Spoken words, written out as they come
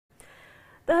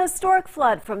The historic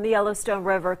flood from the Yellowstone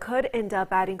River could end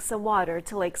up adding some water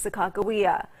to Lake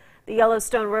Sakakawea. The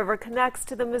Yellowstone River connects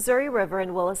to the Missouri River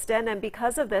in Williston, and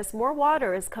because of this, more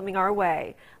water is coming our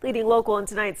way. Leading local in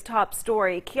tonight's top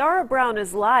story, Kiara Brown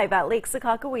is live at Lake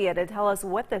Sakakawea to tell us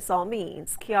what this all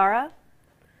means. Kiara?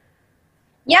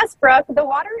 Yes, Brooke, the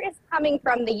water is coming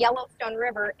from the Yellowstone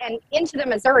River and into the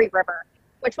Missouri River,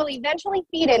 which will eventually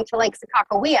feed into Lake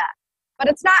Sakakawea. But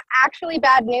it's not actually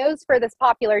bad news for this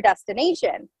popular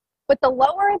destination. With the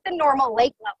lower than normal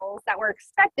lake levels that were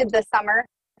expected this summer,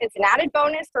 it's an added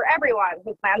bonus for everyone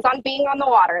who plans on being on the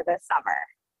water this summer.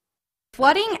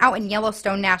 Flooding out in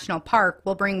Yellowstone National Park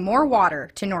will bring more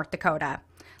water to North Dakota.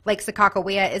 Lake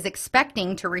Sakakawea is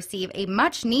expecting to receive a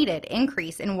much-needed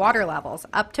increase in water levels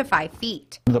up to 5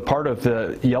 feet. The part of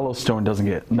the Yellowstone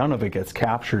none of it gets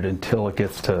captured until it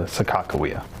gets to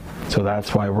Sakakawea. So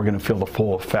that's why we're going to feel the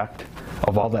full effect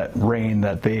of all that rain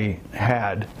that they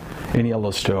had in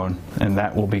Yellowstone, and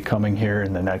that will be coming here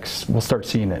in we'll start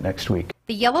seeing it next week.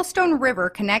 The Yellowstone River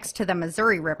connects to the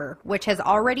Missouri River, which has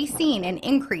already seen an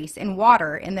increase in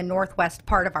water in the northwest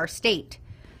part of our state.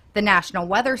 The National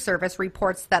Weather Service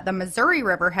reports that the Missouri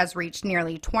River has reached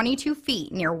nearly 22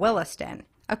 feet near Williston.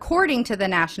 According to the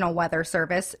National Weather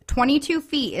Service, 22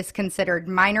 feet is considered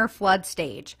minor flood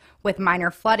stage, with minor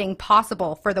flooding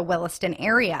possible for the Williston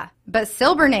area. But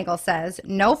Silbernagel says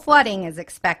no flooding is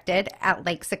expected at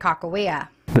Lake Sakakawea.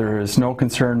 There is no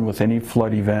concern with any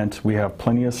flood event. We have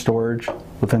plenty of storage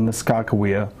within the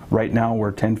Sakakawea. Right now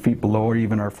we're 10 feet below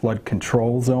even our flood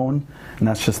control zone, and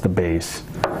that's just the base.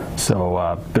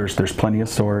 So there's plenty of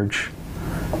storage,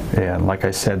 and like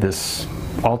I said, this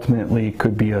ultimately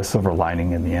could be a silver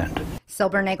lining in the end.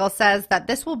 Silbernagel says that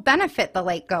this will benefit the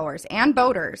lake goers and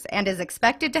boaters and is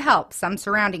expected to help some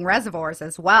surrounding reservoirs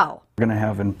as well. We're going to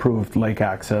have improved lake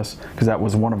access because that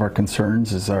was one of our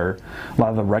concerns. A lot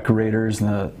of the recreators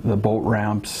and the boat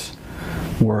ramps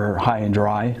were high and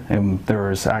dry, and there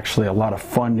was actually a lot of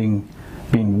funding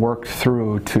being worked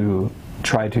through to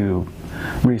try to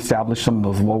reestablish some of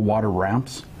those low water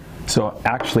ramps. So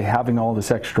actually having all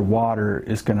this extra water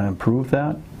is going to improve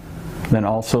that. Then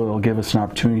also it'll give us an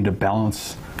opportunity to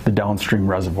balance the downstream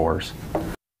reservoirs.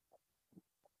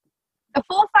 The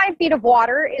full 5 feet of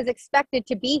water is expected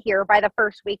to be here by the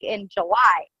first week in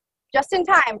July, just in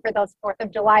time for those 4th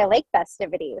of July lake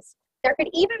festivities. There could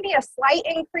even be a slight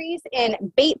increase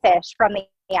in bait fish from the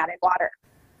added water.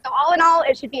 So all in all,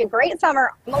 it should be a great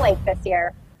summer on the lake this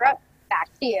year. Brooke, back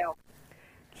to you.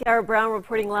 Kiara Brown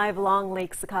reporting live along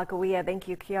Lake Sakakawea. Thank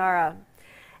you, Kiara.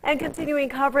 And continuing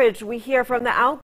coverage, we hear from the